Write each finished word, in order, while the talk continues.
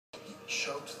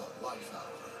choked the life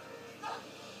out of her.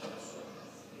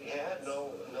 He had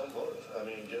no motive. I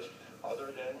mean, just other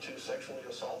than to sexually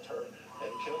assault her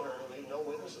and kill her and leave no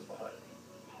witnesses behind.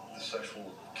 The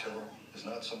sexual killer is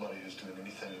not somebody who's doing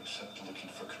anything except looking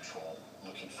for control,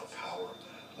 looking for power,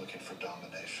 looking for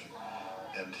domination.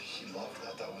 And he loved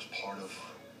that. That was part of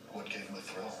what gave him a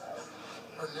thrill.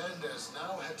 Hernandez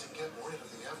now had to get rid of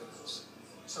the evidence,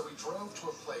 so he drove to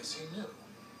a place he knew,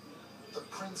 the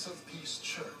Prince of Peace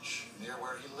Church, near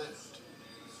where he lived.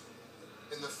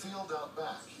 In the field out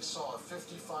back, he saw a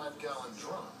 55-gallon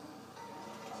drum,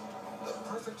 the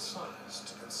perfect size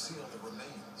to conceal the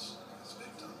remains of his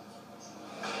victim.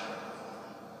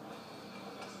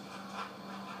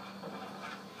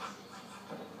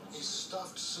 He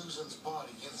stuffed Susan's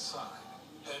body inside,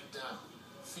 head down,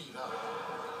 feet up,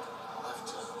 left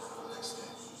town the next day.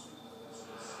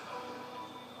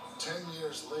 10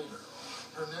 years later,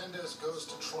 Hernandez goes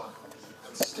to trial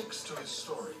and sticks to his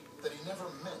story that he never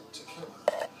meant to kill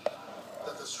her,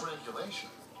 that the strangulation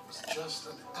was just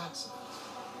an accident.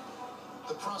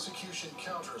 The prosecution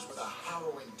counters with a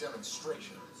harrowing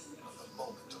demonstration of the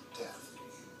moment of death.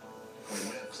 We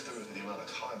went through the amount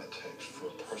of time it takes for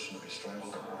a person to be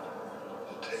strangled.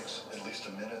 It takes at least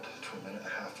a minute to a minute and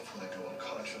a half before they go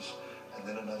unconscious, and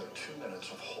then another 2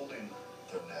 minutes of holding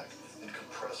their neck and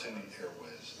compressing the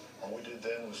airways. All we did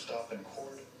then was stop in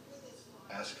court,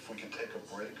 ask if we could take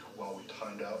a break while we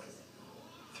timed out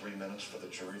 3 minutes for the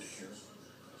jury to hear.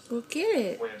 We'll get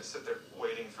it. We had to sit there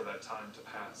waiting for that time to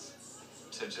pass,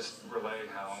 to just relay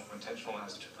how intentional it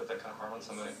is to put that kind of harm on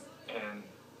somebody. And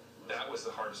that was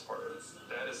the hardest part of it.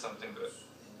 That is something that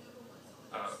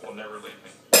will never leave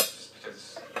me, just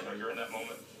because you're in that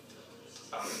moment.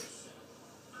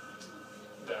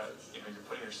 That you're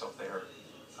putting yourself there,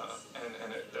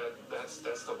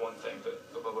 that's the one thing that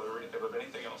of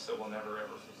anything else that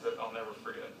I'll never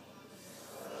forget.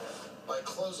 By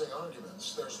closing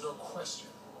arguments, there's no question.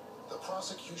 The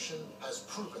prosecution has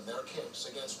proven their case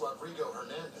against Rodrigo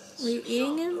Hernandez. Are you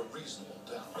eating him? A reasonable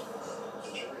doubt.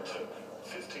 The jury took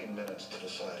 15 minutes to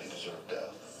decide he deserved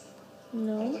death.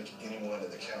 No. I don't think anyone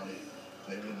in the county,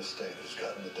 maybe in the state, has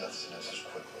gotten the death sentence as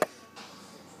quickly.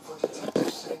 For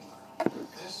Detective Sadler,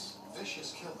 this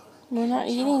vicious killer, We're not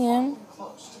eating him.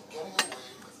 close to getting away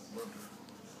with murder.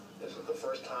 This is the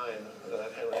first time that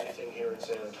I've handled anything here in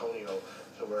San Antonio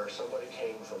to where somebody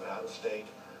came from out of state,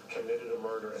 committed a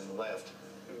murder and left,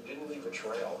 who didn't leave a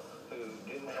trail, who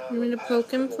didn't have You want me to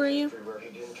poke him for you? where he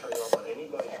didn't turn up on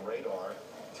anybody's radar.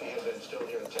 If he had been still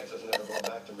here in Texas, never going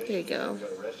back to Michigan, There you go.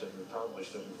 got arrested, we'd probably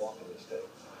still be walking this day.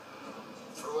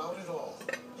 Throughout it all,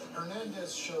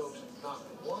 Hernandez showed not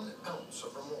 1 ounce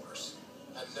of remorse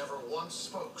and never once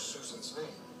spoke Susan's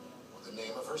name or the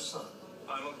name of her son.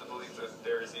 I'm of the belief that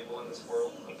there is evil in this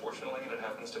world, unfortunately, and it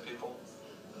happens to people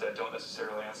that don't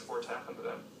necessarily ask for it to happen to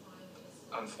them.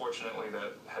 Unfortunately,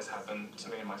 that has happened to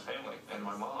me and my family and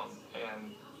my mom,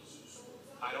 and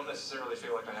I don't necessarily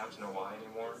feel like I have to know why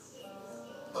anymore.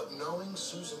 But knowing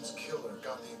Susan's killer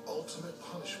got the ultimate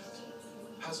punishment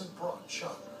hasn't brought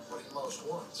Chuck what he most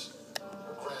wants,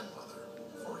 a grandmother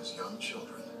for his young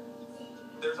children.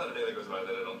 There's not a day that goes by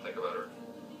that I don't think about her.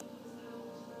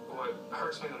 What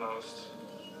hurts me the most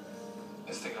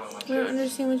is thinking about my I don't kids,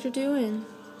 understand what you're doing.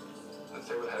 that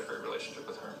they would have had a great relationship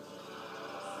with her.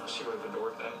 She would have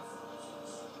adored them,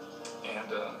 and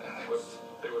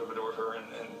they would have adored her, and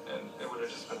it would have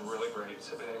just been really great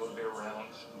to be able to be around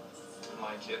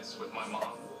my kids with my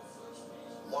mom.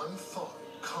 One thought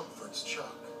comforts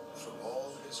Chuck through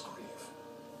all his grief.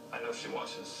 I know she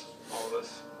watches all of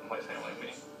us, my family and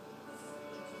me.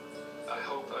 I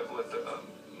hope I've lived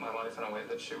my life in a way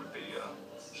that she'd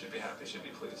be happy, she'd be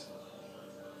pleased.